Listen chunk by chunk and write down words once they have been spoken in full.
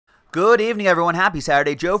Good evening, everyone. Happy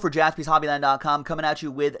Saturday. Joe for JaspysHobbyland.com coming at you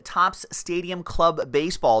with Topps Stadium Club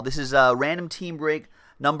Baseball. This is random team break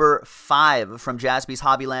number 5 from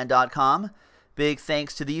JaspysHobbyland.com. Big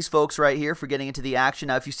thanks to these folks right here for getting into the action.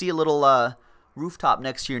 Now, if you see a little rooftop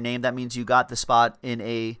next to your name, that means you got the spot in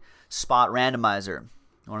a spot randomizer,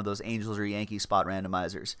 one of those Angels or Yankees spot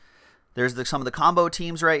randomizers. There's some of the combo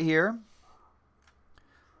teams right here.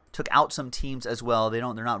 Took out some teams as well. They're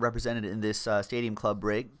not represented in this Stadium Club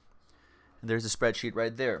break. And there's a spreadsheet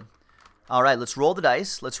right there. All right, let's roll the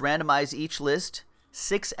dice. Let's randomize each list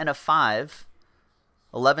 6 and a 5,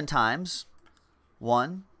 11 times.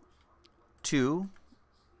 1, 2,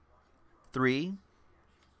 3,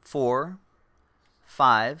 4,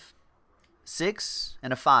 5, 6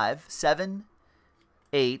 and a 5, 7,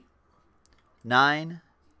 8, 9,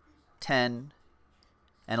 10,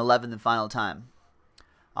 and 11 the final time.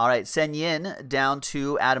 All right, Sen Yin down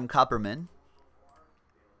to Adam Kupperman.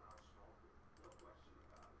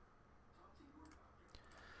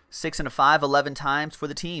 6 and a 5, 11 times for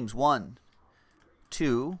the teams. 1,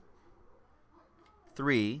 2,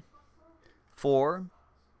 3, 4,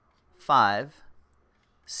 5,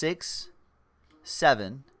 6,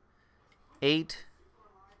 7, 8,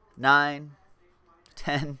 9,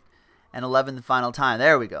 10, and 11 the final time.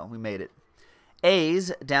 There we go. We made it.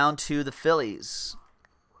 A's down to the Phillies.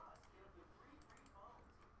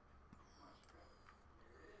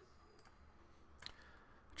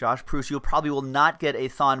 Josh Proust, you probably will not get a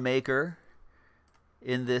Thon Maker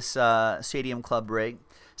in this Stadium Club break.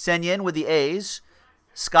 Sen Yin with the A's.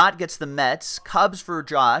 Scott gets the Mets. Cubs for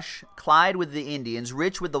Josh. Clyde with the Indians.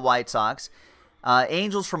 Rich with the White Sox.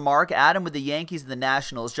 Angels for Mark. Adam with the Yankees and the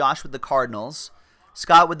Nationals. Josh with the Cardinals.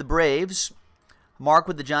 Scott with the Braves. Mark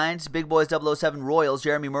with the Giants. Big Boys 007 Royals.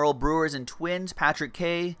 Jeremy Merle Brewers and Twins. Patrick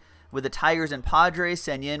K with the Tigers and Padres.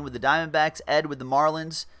 Sen Yin with the Diamondbacks. Ed with the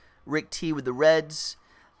Marlins. Rick T with the Reds.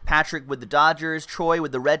 Patrick with the Dodgers, Troy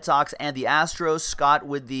with the Red Sox and the Astros, Scott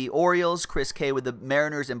with the Orioles, Chris K with the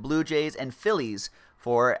Mariners and Blue Jays, and Phillies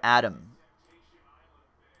for Adam.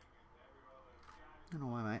 I don't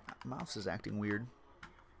know why my mouse is acting weird.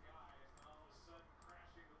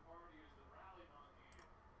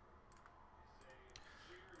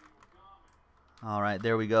 All right,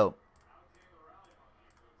 there we go.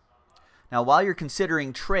 Now, while you're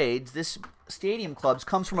considering trades, this Stadium Clubs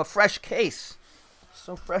comes from a fresh case.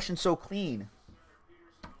 So fresh and so clean.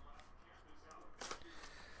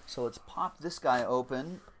 So let's pop this guy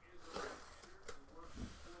open.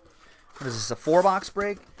 What is this, a 4-box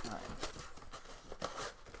break? All right.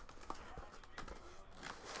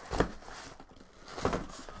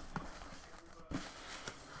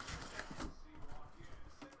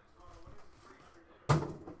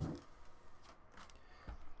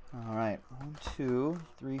 All right, 1, 2,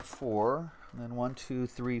 3, 4, and then 1, 2,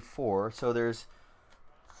 3, 4. So there's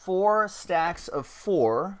 4 stacks of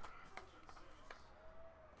 4.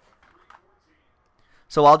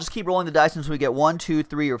 So I'll just keep rolling the dice until we get 1, 2,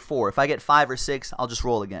 3, or 4. If I get 5 or 6, I'll just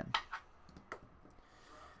roll again.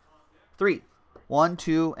 3. 1,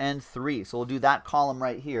 2, and 3. So we'll do that column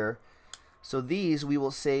right here. So these we will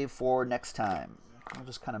save for next time. I'll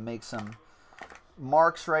just kind of make some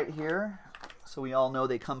marks right here so we all know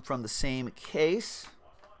they come from the same case.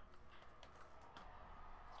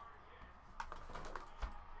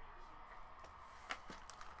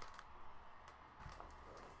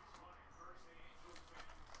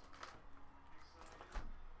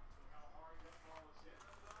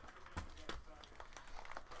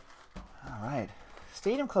 All right.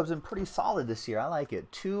 Stadium Club's been pretty solid this year. I like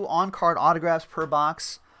it. 2 on-card autographs per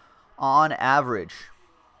box on average.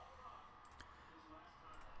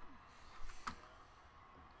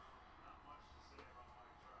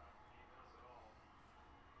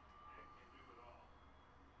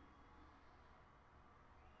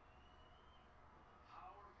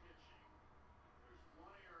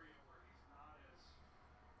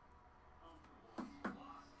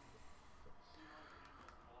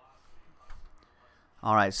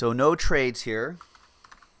 All right, so no trades here.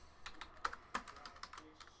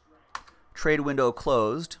 Trade window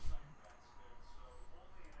closed.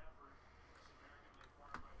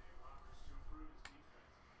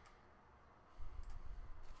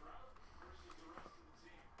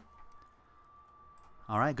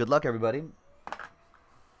 All right, good luck, everybody.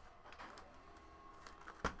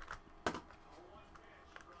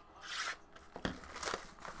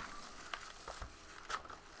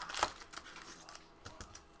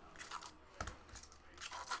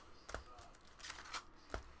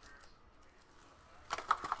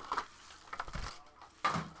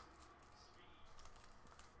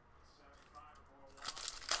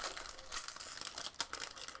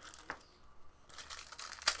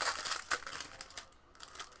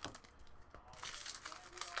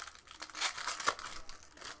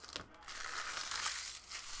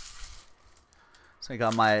 So I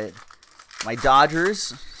got my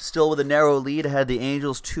Dodgers still with a narrow lead ahead of the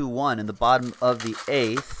Angels 2-1 in the bottom of the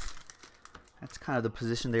 8th. That's kind of the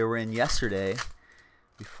position they were in yesterday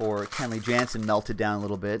before Kenley Jansen melted down a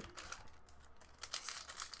little bit.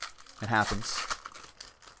 It happens.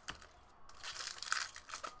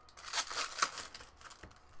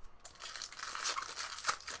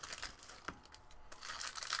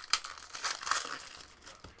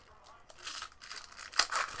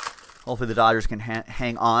 Hopefully the Dodgers can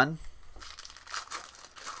hang on.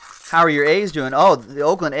 How are your A's doing? Oh, the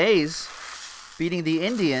Oakland A's beating the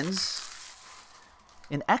Indians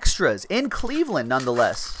in extras in Cleveland,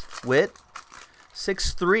 nonetheless. Witt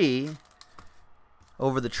 6-3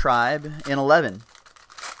 over the Tribe in 11.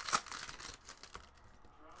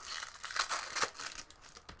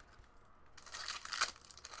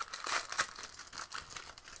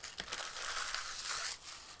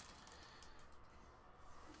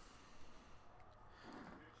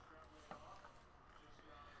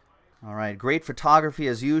 All right, great photography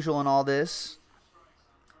as usual in all this.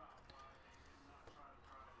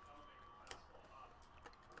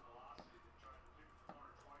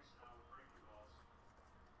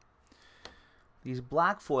 These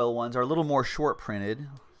black foil ones are a little more short printed.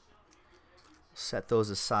 Set those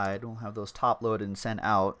aside. We'll have those top loaded and sent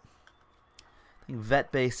out. I think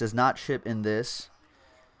Vet Base does not ship in this.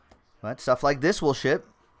 But stuff like this will ship.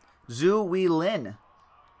 Zhu Wei Lin.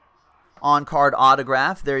 On-card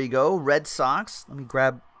autograph. There you go. Red Sox. Let me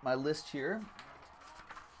grab my list here.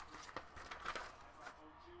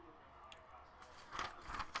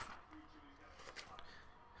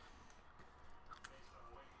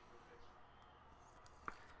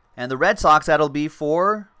 And the Red Sox, that'll be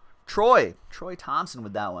for Troy. Troy Thompson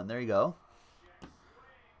with that one. There you go.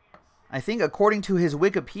 I think according to his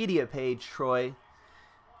Wikipedia page, Troy,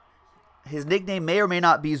 his nickname may or may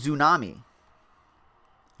not be Tsunami.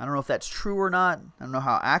 I don't know if that's true or not. I don't know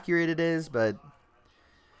how accurate it is, but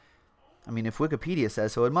I mean, if Wikipedia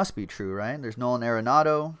says so, it must be true, right? There's Nolan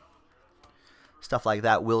Arenado. Stuff like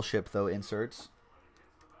that will ship, though, inserts.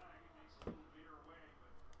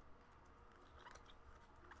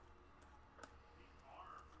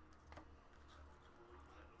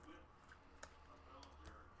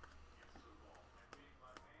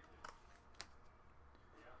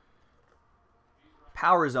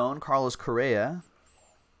 Power Zone, Carlos Correa.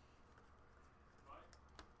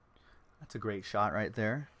 That's a great shot right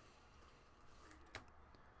there.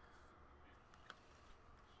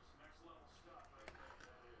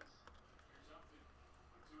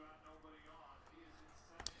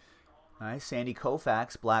 Nice, Sandy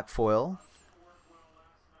Koufax, black foil.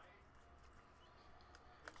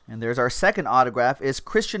 And there's our second autograph, is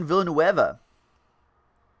Christian Villanueva.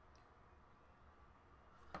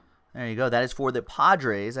 There you go. That is for the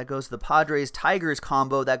Padres. That goes to the Padres-Tigers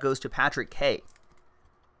combo. That goes to Patrick K.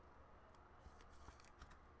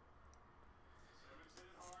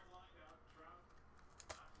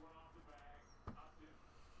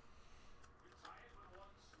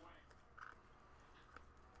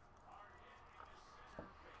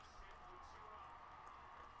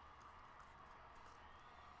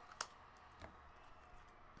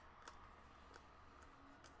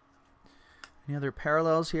 Any other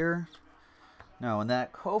parallels here? No, and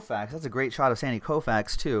that Koufax, that's a great shot of Sandy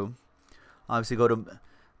Koufax, too. Obviously, go to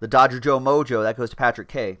the Dodger Joe Mojo. That goes to Patrick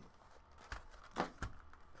K.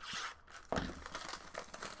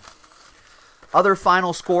 Other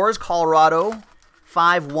final scores, Colorado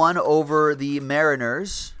 5-1 over the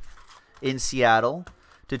Mariners in Seattle.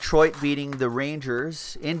 Detroit beating the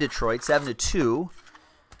Rangers in Detroit 7-2.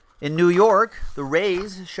 In New York, the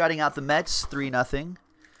Rays shutting out the Mets 3-0.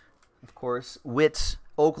 Of course, Witt's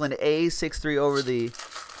Oakland A's 6-3 over the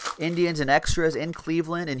Indians in extras in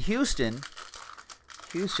Cleveland. In Houston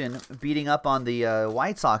beating up on the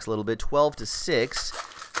White Sox a little bit, 12-6.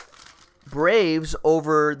 Braves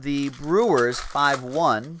over the Brewers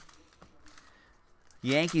 5-1.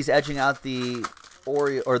 Yankees edging out the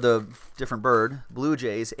Blue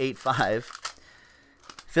Jays 8-5.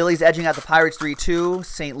 Phillies edging out the Pirates 3-2.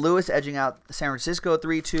 St. Louis edging out San Francisco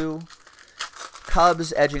 3-2.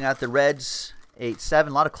 Cubs edging out the Reds 8-7. A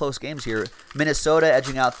lot of close games here. Minnesota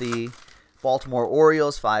edging out the Baltimore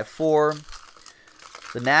Orioles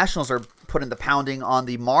 5-4. The Nationals are putting the pounding on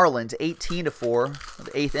the Marlins 18-4.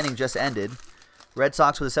 The 8th inning just ended. Red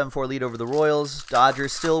Sox with a 7-4 lead over the Royals.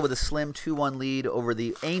 Dodgers still with a slim 2-1 lead over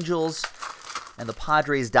the Angels. And the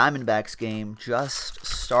Padres-Diamondbacks game just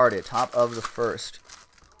started. Top of the first.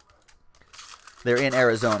 They're in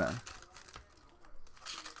Arizona.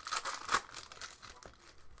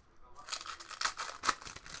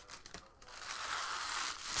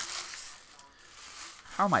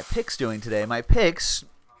 How are my picks doing today? My picks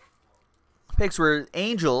were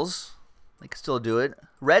Angels. They can still do it.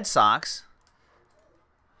 Red Sox.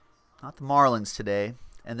 Not the Marlins today.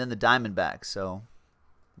 And then the Diamondbacks. So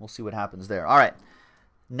we'll see what happens there. All right.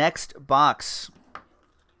 Next box.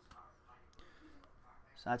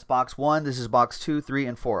 So that's box 1. This is box 2, 3,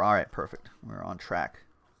 and 4. All right, perfect. We're on track.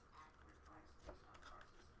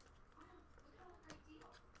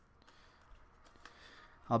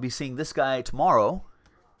 I'll be seeing this guy tomorrow.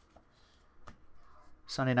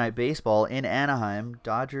 Sunday Night Baseball in Anaheim.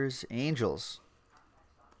 Dodgers, Angels.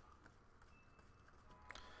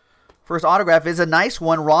 First autograph is a nice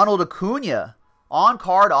one. Ronald Acuna.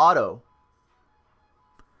 On-card auto.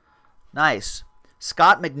 Nice.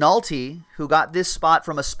 Scott McNulty, who got this spot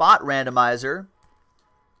from a spot randomizer,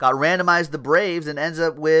 got randomized the Braves and ends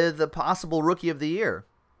up with a possible Rookie of the Year.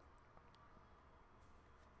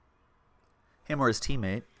 Him or his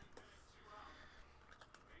teammate.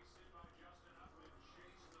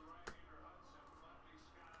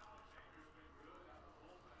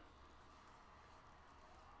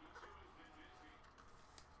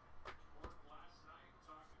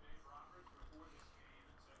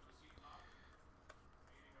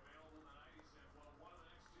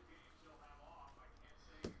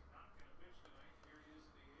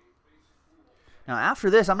 Now, after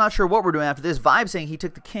this, I'm not sure what we're doing after this. Vibe saying he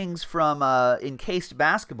took the Kings from Encased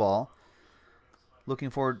Basketball. Looking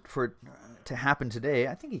forward for it to happen today.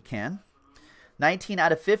 I think he can. 19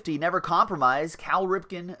 out of 50, never compromise. Cal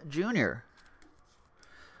Ripken Jr.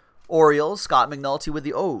 Orioles, Scott McNulty with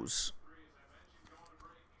the O's.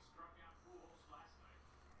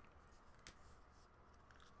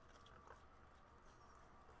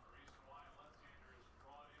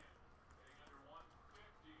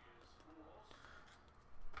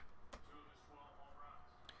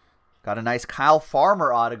 Got a nice Kyle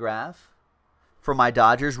Farmer autograph for my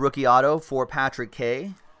Dodgers. Rookie auto for Patrick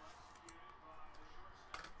K.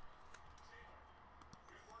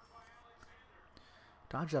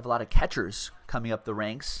 Dodgers have a lot of catchers coming up the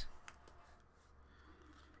ranks.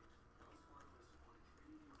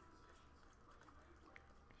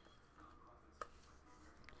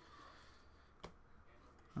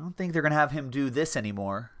 I don't think they're going to have him do this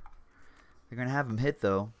anymore. They're going to have him hit,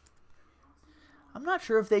 though. I'm not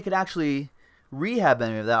sure if they could actually rehab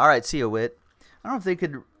any of that. All right, see you, Wit. I don't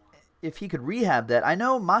know if he could rehab that. I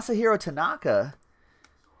know Masahiro Tanaka,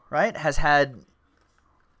 right, has had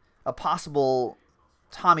a possible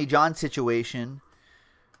Tommy John situation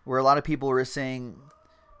where a lot of people were saying,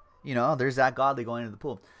 you know, there's Zach Godley going into the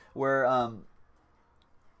pool, where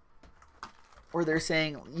they're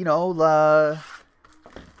saying, you know,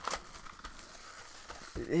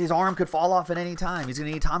 his arm could fall off at any time. He's going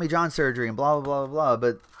to need Tommy John surgery and blah, blah, blah, blah.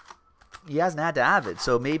 But he hasn't had to have it.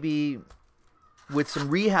 So maybe with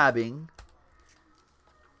some rehabbing,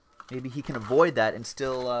 maybe he can avoid that and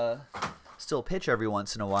still pitch every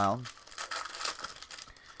once in a while.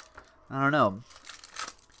 I don't know.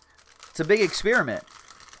 It's a big experiment.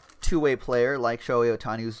 Two-way player like Shohei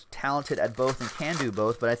Ohtani, who's talented at both and can do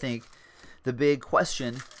both. But I think the big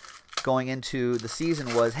question going into the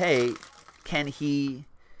season was, hey, can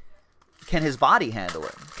his body handle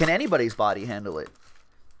it? Can anybody's body handle it?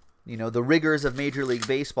 You know, the rigors of Major League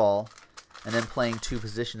Baseball and then playing two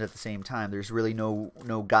positions at the same time. There's really no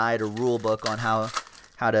guide or rule book on how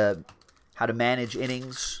to manage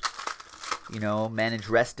innings, you know, manage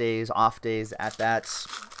rest days, off days, at bats.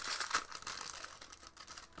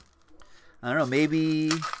 I don't know, maybe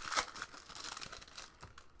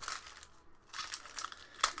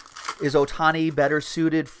is Ohtani better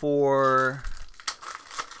suited for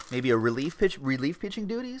maybe a relief pitching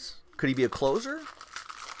duties? Could he be a closer?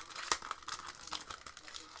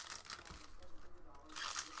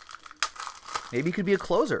 Maybe he could be a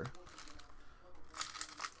closer.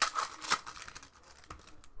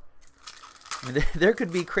 I mean, there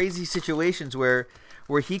could be crazy situations where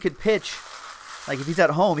he could pitch, like if he's at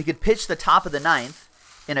home, he could pitch the top of the ninth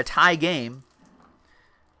in a tie game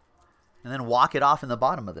and then walk it off in the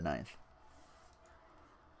bottom of the ninth.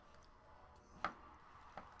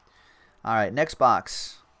 All right, next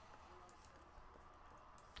box.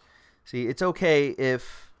 See, it's okay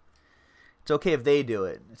if they do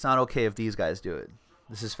it. It's not okay if these guys do it.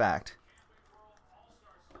 This is fact.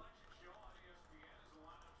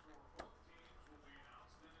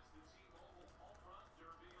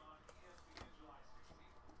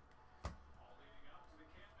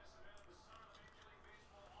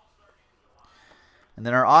 And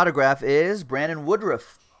then our autograph is Brandon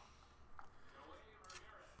Woodruff.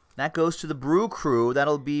 That goes to the Brew Crew.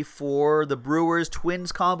 That'll be for the Brewers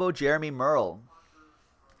Twins combo, Jeremy Merle.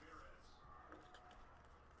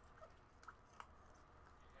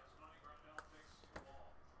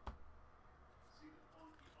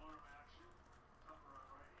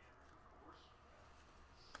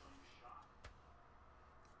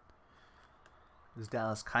 Is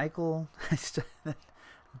Dallas Keuchel?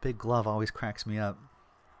 Big glove always cracks me up.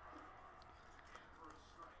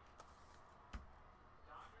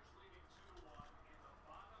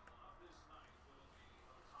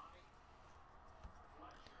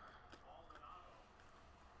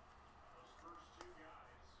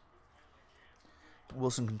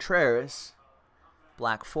 Wilson Contreras,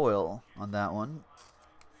 black foil on that one.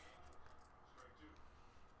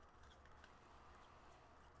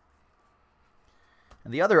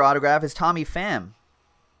 And the other autograph is Tommy Pham.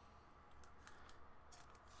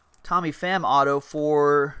 Tommy Pham auto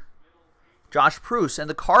for Josh Proust and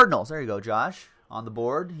the Cardinals. There you go, Josh, on the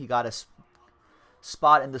board. He got a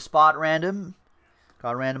spot in the spot random.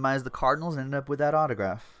 Got randomized the Cardinals and ended up with that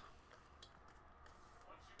autograph.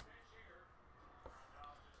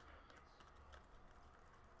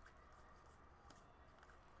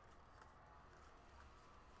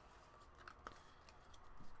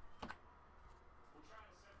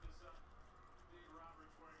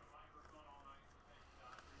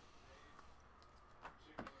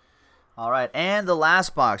 All right, and the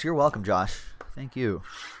last box. You're welcome, Josh. Thank you.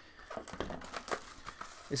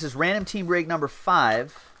 This is random team break number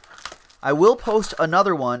 5. I will post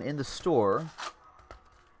another one in the store.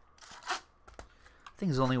 I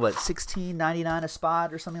think it's only, what, $16.99 a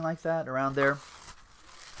spot or something like that, around there.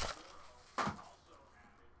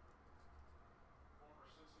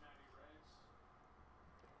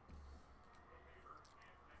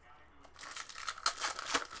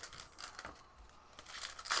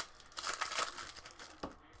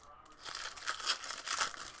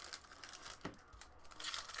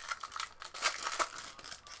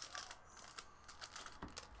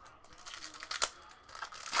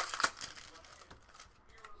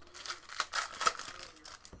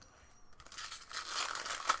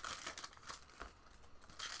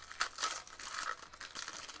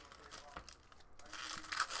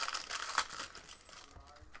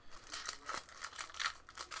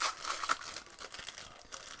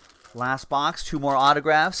 Last box, 2 more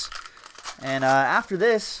autographs. And after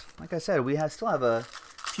this, like I said, we still have a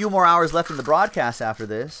few more hours left in the broadcast after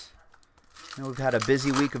this. And we've had a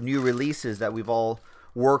busy week of new releases that we've all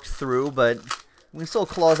worked through, but we can still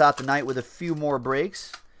close out the night with a few more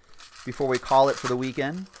breaks before we call it for the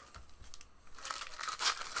weekend.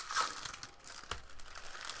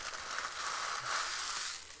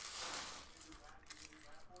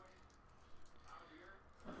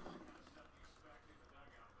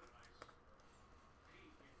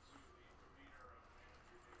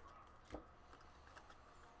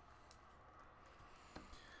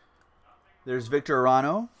 There's Victor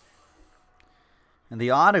Arano. And the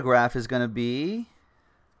autograph is going to be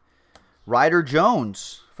Ryder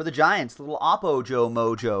Jones for the Giants. Little Oppo Joe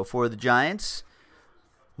Mojo for the Giants.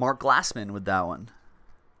 Mark Glassman with that one.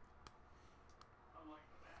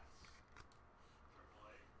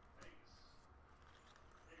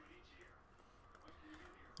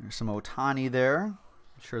 There's some Ohtani there.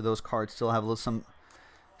 I'm sure those cards still have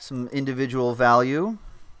some individual value.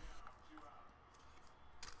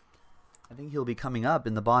 I think he'll be coming up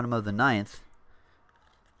in the bottom of the 9th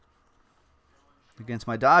against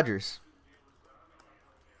my Dodgers.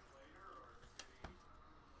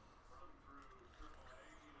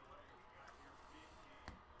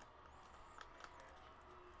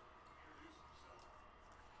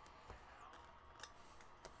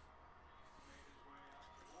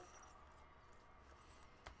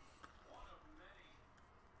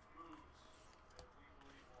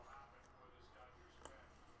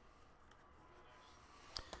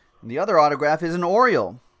 And the other autograph is an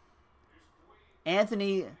Oriole.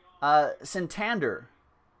 Anthony Santander.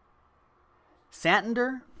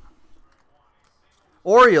 Santander?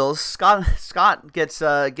 Orioles. Scott gets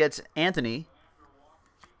Anthony.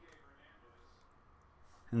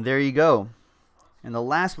 And there you go. And the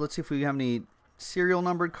last, let's see if we have any serial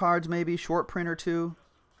numbered cards, maybe short print or 2.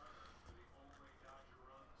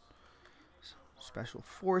 Special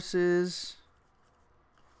Forces.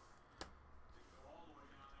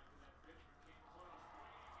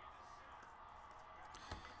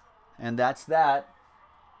 And that's that.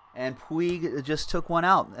 And Puig just took one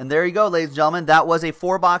out. And there you go, ladies and gentlemen. That was a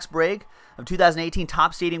 4-box break of 2018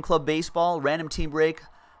 Topps Stadium Club Baseball. Random team break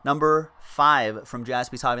number 5 from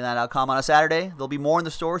JaspysHobbyland.com on a Saturday. There'll be more in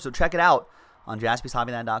the store, so check it out on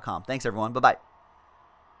JaspysHobbyland.com. Thanks, everyone. Bye-bye.